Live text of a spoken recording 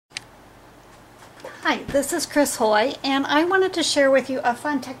Hi, this is Chris Haughey, and I wanted to share with you a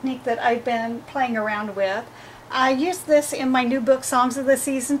fun technique that I've been playing around with. I used this in my new book, Songs of the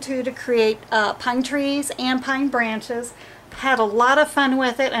Season 2, to create pine trees and pine branches. Had a lot of fun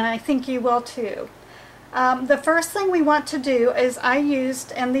with it, and I think you will too. The first thing we want to do is I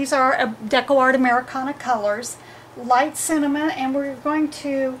used, and these are Deco Art Americana colors, light cinnamon, and we're going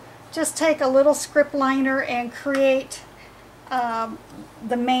to just take a little script liner and create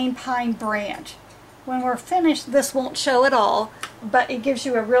the main pine branch. When we're finished, this won't show at all, but it gives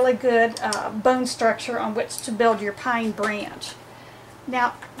you a really good bone structure on which to build your pine branch.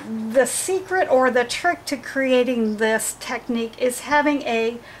 Now, the secret or the trick to creating this technique is having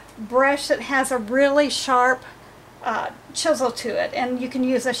a brush that has a really sharp chisel to it. And you can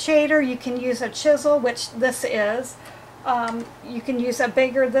use a shader, you can use a chisel, which this is. You can use a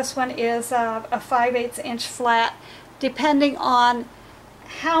bigger, this one is a 5/8 inch flat, depending on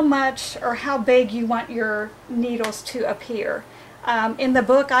how much or how big you want your needles to appear. In the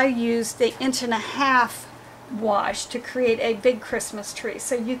book I used the 1.5 inch wash to create a big Christmas tree,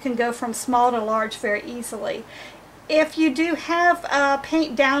 so you can go from small to large very easily. If you do have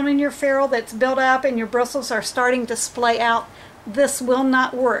paint down in your ferrule that's built up and your bristles are starting to splay out, this will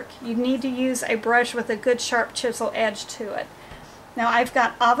not work. You need to use a brush with a good sharp chisel edge to it. Now I've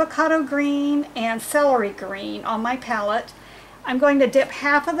got avocado green and celery green on my palette. I'm going to dip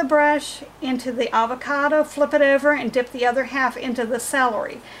half of the brush into the avocado, flip it over, and dip the other half into the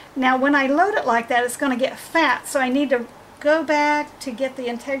celery. Now when I load it like that, it's going to get fat, so I need to go back to get the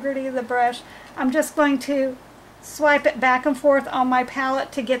integrity of the brush. I'm just going to swipe it back and forth on my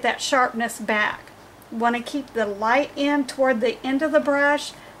palette to get that sharpness back. Want to keep the light end toward the end of the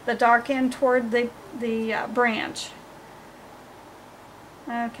brush, the dark end toward the branch.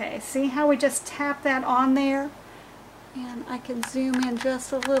 Okay, see how we just tap that on there? And I can zoom in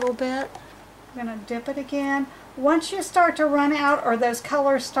just a little bit. I'm going to dip it again. Once you start to run out or those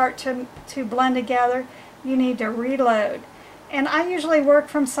colors start to blend together, you need to reload. And I usually work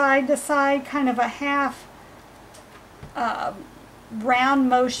from side to side, kind of a half round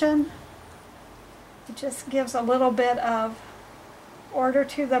motion. It just gives a little bit of order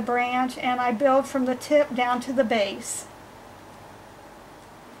to the branch, and I build from the tip down to the base.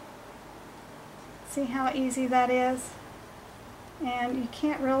 See how easy that is? And you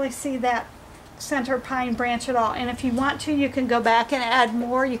can't really see that center pine branch at all. And if you want to, you can go back and add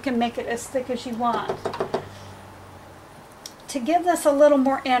more. You can make it as thick as you want. To give this a little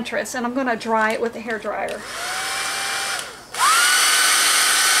more interest, and I'm going to dry it with a hair dryer.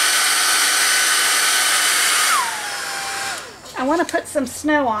 I want to put some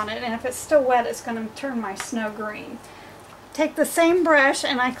snow on it, and if it's still wet, it's going to turn my snow green. Take the same brush,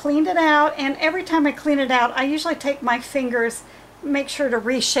 and I cleaned it out, and every time I clean it out, I usually take my fingers, make sure to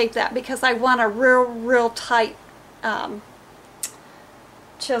reshape that, because I want a real tight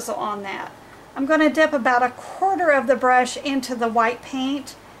chisel on that. I'm going to dip about 1/4 of the brush into the white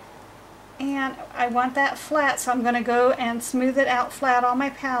paint, and I want that flat, so I'm going to go and smooth it out flat on my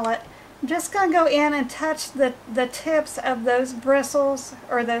palette. I'm just going to go in and touch the tips of those bristles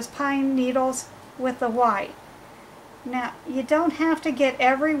or those pine needles with the white. Now, you don't have to get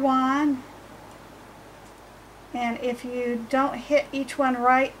every one, and if you don't hit each one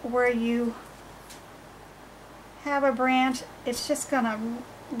right where you have a branch, it's just going to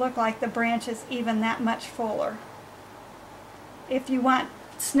look like the branch is even that much fuller. If you want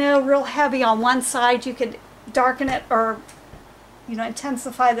snow real heavy on one side, you could darken it or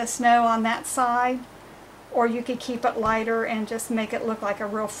intensify the snow on that side, or you could keep it lighter and just make it look like a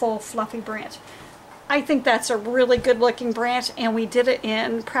real full fluffy branch. I think that's a really good looking branch, and we did it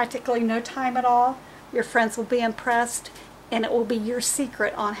in practically no time at all. Your friends will be impressed, and it will be your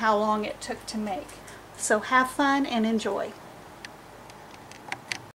secret on how long it took to make. So have fun and enjoy.